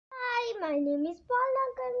my name is Paula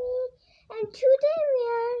Kami and today we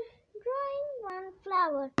are drawing one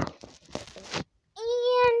flower.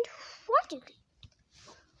 And what is it?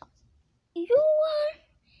 You are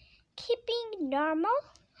keeping normal,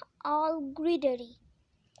 all greenery.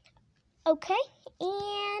 Okay,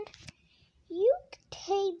 and you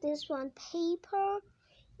take this one paper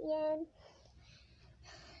and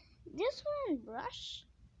this one brush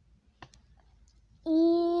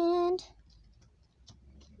and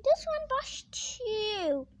this one brush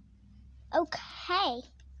too. Okay.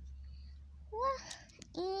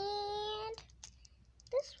 And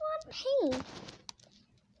this one paint.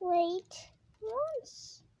 Wait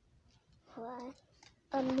once. What?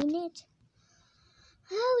 A minute.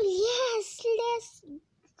 Oh yes, let's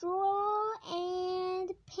draw and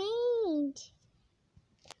paint.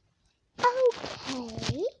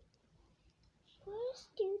 Okay. First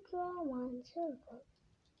you draw one circle.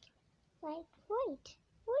 Wait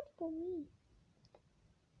for me.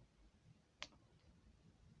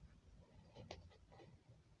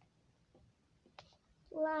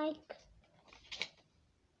 Like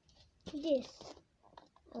this.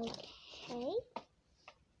 Okay.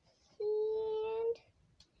 And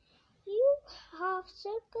you half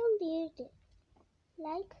circle it.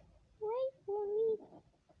 Wait for me.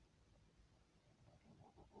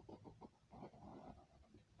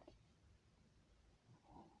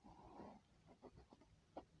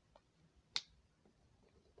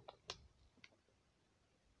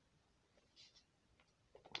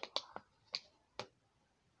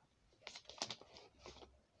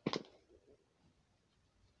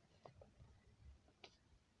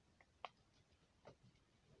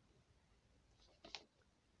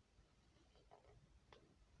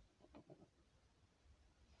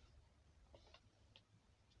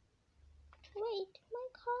 Wait, my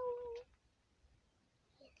color.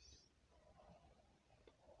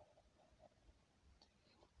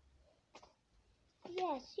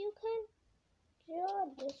 Yes, you can draw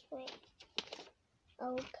this way.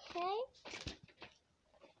 Okay.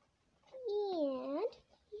 And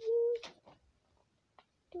you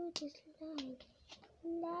do this line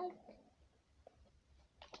like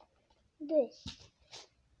this.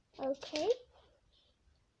 Okay.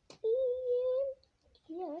 And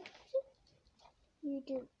yes, you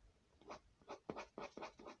do.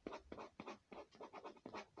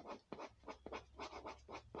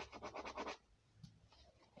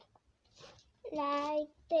 Like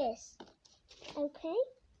this. Okay.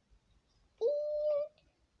 And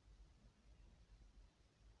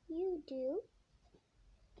you do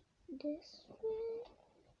this way.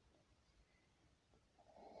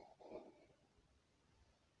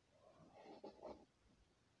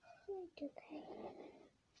 Wait, okay.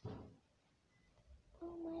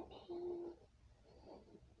 Oh, my paint.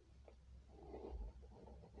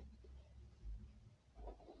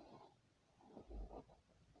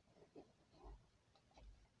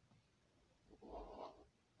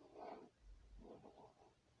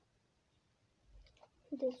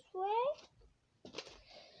 This way.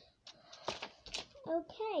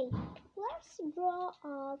 Okay, let's draw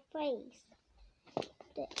our face.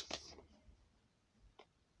 This.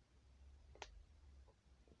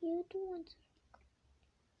 You do one circle.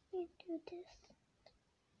 You do this.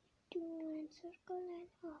 Do one circle and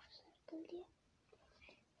half circle there.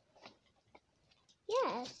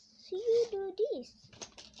 Yes, you do this.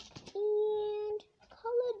 And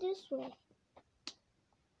color this way.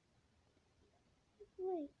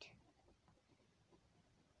 Wait.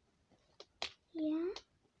 Yeah.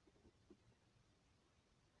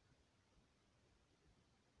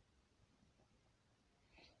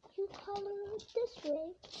 You color it this way.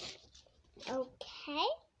 Okay.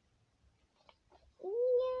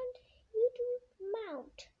 And you do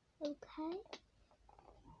mount. Okay.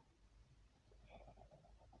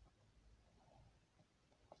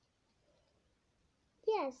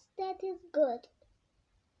 Yes, that is good.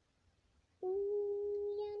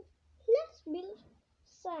 And let's build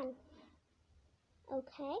sun.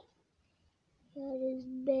 Okay. Here is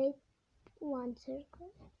big one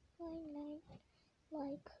circle. Line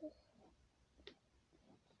like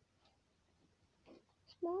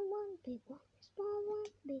small one, big one, small one,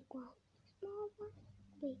 big one, small one,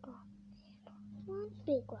 big one,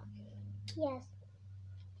 big one. Yes,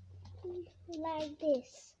 like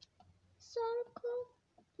this. Circle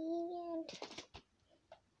and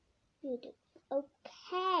you do.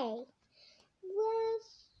 Okay,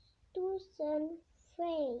 let's do some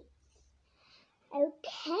face.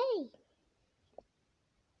 Okay.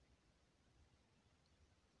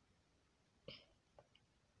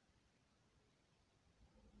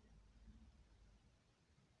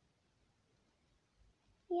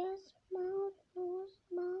 Yes, mouth, nose,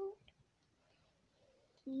 mouth.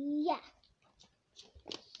 Yeah.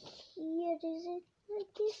 Here is it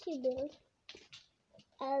like this you build.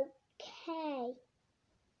 Okay.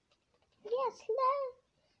 Yes, let's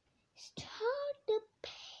start the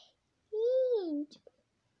paint.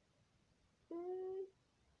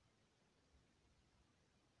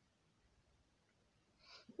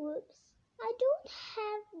 Whoops. I don't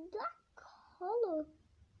have black color.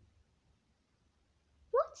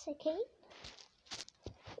 1 second.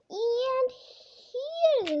 And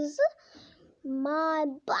here is my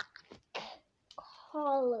black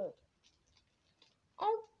color.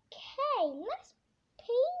 Okay, let's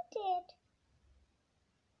paint it.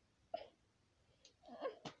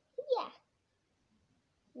 Yeah.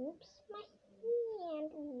 Oops, my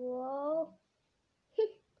hand. Whoa.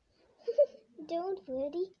 Don't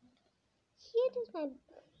worry. Here is my.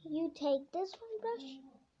 You take this one brush,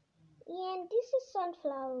 and this is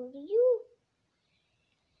sunflower. You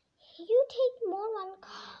take more one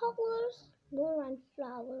colors, more one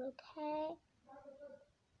flower. Okay.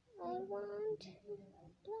 I want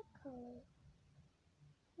black color.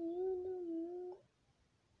 You know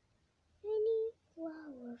any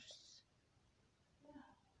flowers.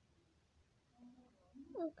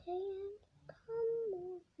 Okay, and come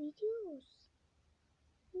more videos.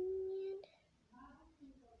 And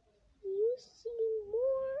you see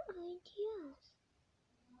more ideas.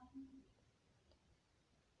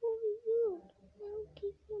 Oh, you. I'll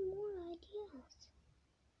give you more ideas.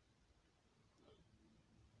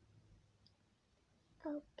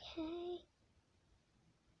 Okay.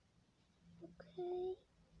 Okay.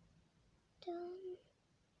 Done.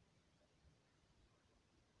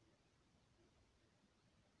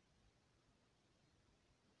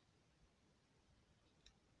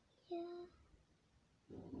 Yeah.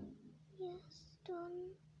 Yes,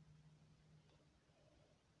 done.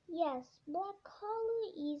 Yes, black color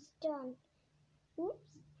is done. Whoops,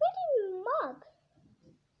 pretty mug.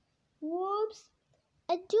 Whoops,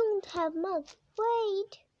 I don't have mug.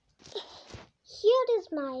 Wait, here is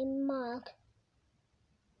my mug.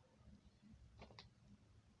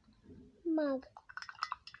 Mug.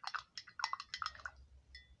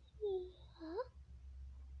 Yeah.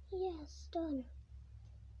 Yes, done.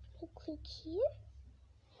 You click here,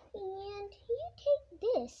 and you take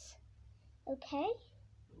this. Okay.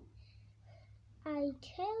 I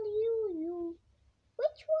tell you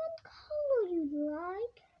which one color you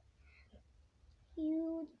like.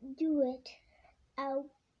 You do it.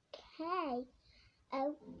 Okay.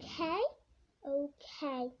 Okay.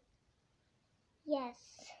 Okay. Yes.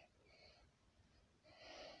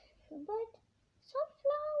 But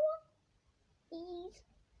sunflower is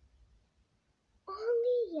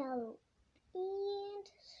only yellow. And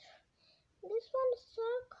this one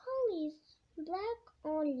circle is black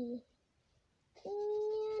only.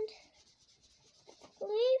 And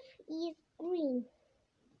leaf is green.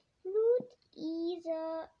 Root is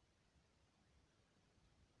a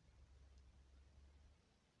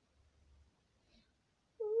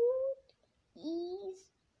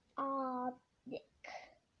black.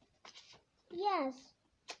 Yes.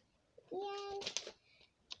 And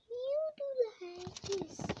you do like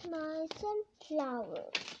this, my sunflower.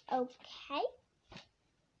 Okay.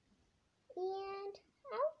 And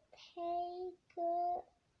I'll take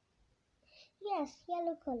yes,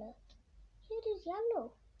 yellow color. Here is yellow.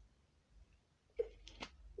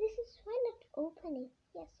 This is why not opening.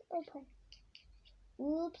 Yes, open.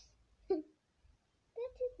 Oops.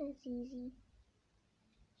 That is not easy.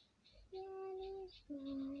 Here is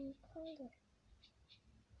my color.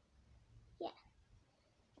 Yeah.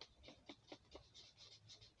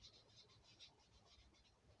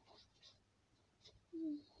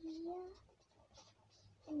 Yeah.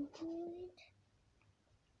 And do it.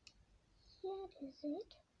 Here is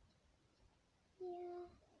it. Yeah.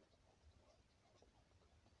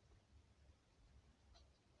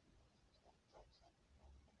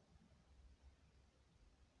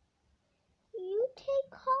 You take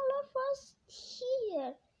color first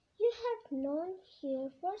here. You have none here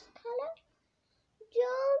first color.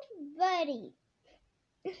 Don't worry.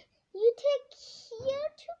 You take here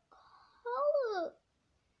to color.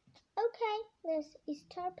 Okay, let's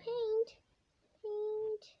start paint.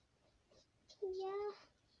 Paint. Yeah,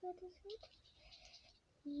 what is it?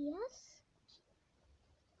 Yes.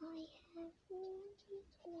 I have this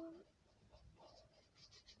one.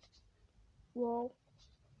 Whoa.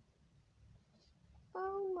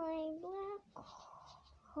 Oh my black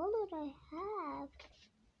color I have.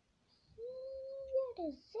 Here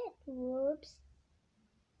is it. Whoops.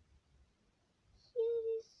 Here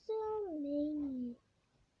is so many.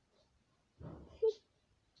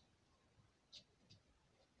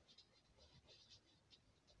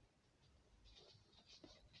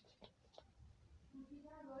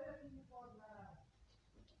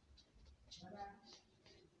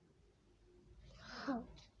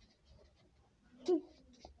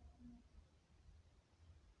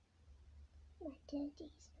 Daddy's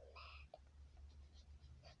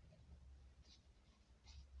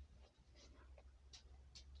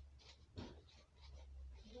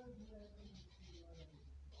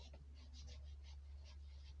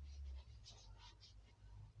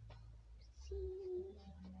see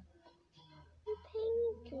you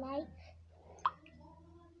paint like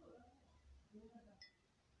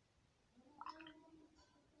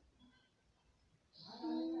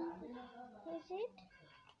is it?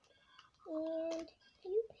 And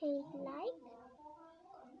you paint like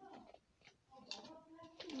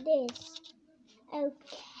this.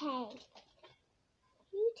 Okay.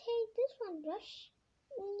 You take this one brush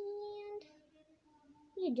and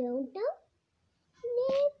you don't know?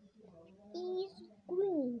 Name is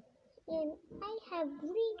green and I have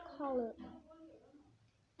green color.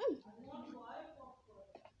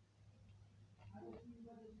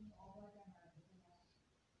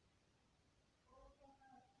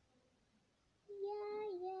 Yeah.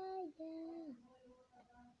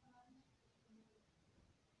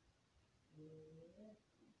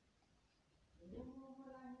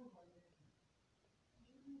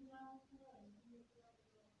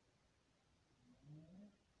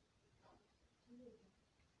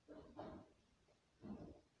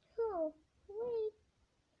 Oh, wait,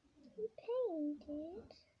 you painted.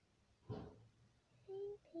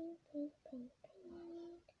 Paint.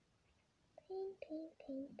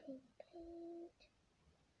 Paint.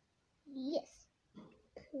 Yes.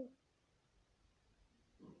 Cool.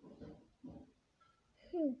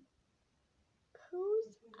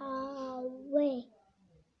 Who's away?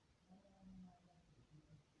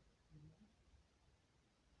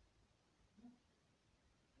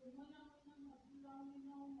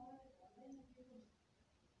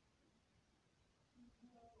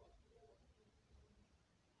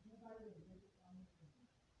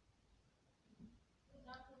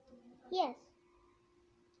 Yes.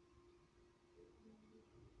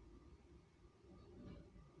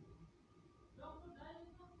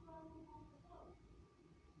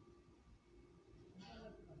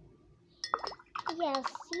 Yes,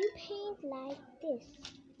 you paint like this.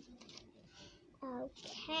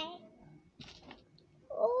 Okay.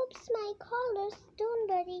 Oops, my colors. Don't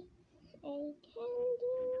worry. I can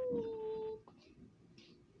do it.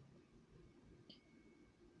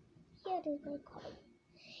 Here is my color.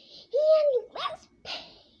 And let's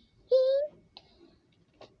paint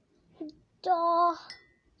the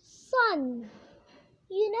sun.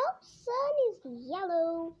 You know, sun is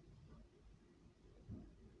yellow.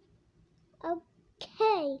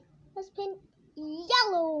 Okay, let's paint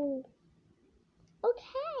yellow.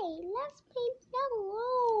 Okay, let's paint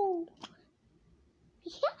yellow.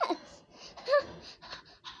 Yes.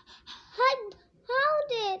 How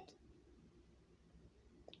did?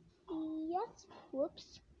 Yes.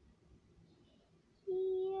 Whoops.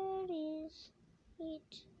 Here is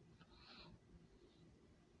it.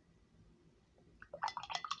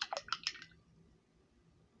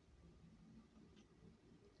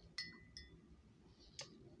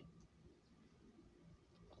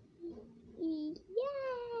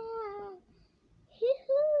 Yeah.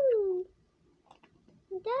 Hoo-hoo.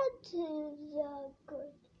 That is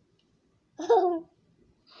good. Oh,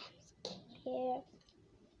 I'm scared.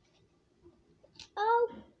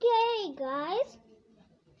 Okay, guys.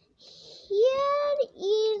 Here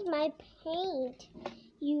is my paint.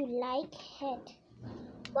 You like it?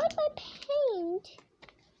 What my paint?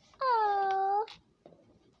 Oh,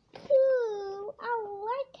 cool. I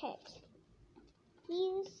like it.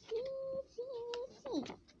 You see.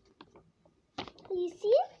 You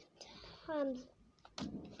see?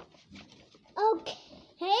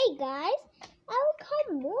 Okay, guys. I will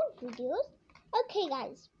come more videos. Okay,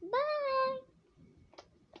 guys. Bye.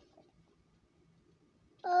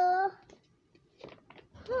 Uh,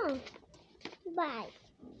 Bye.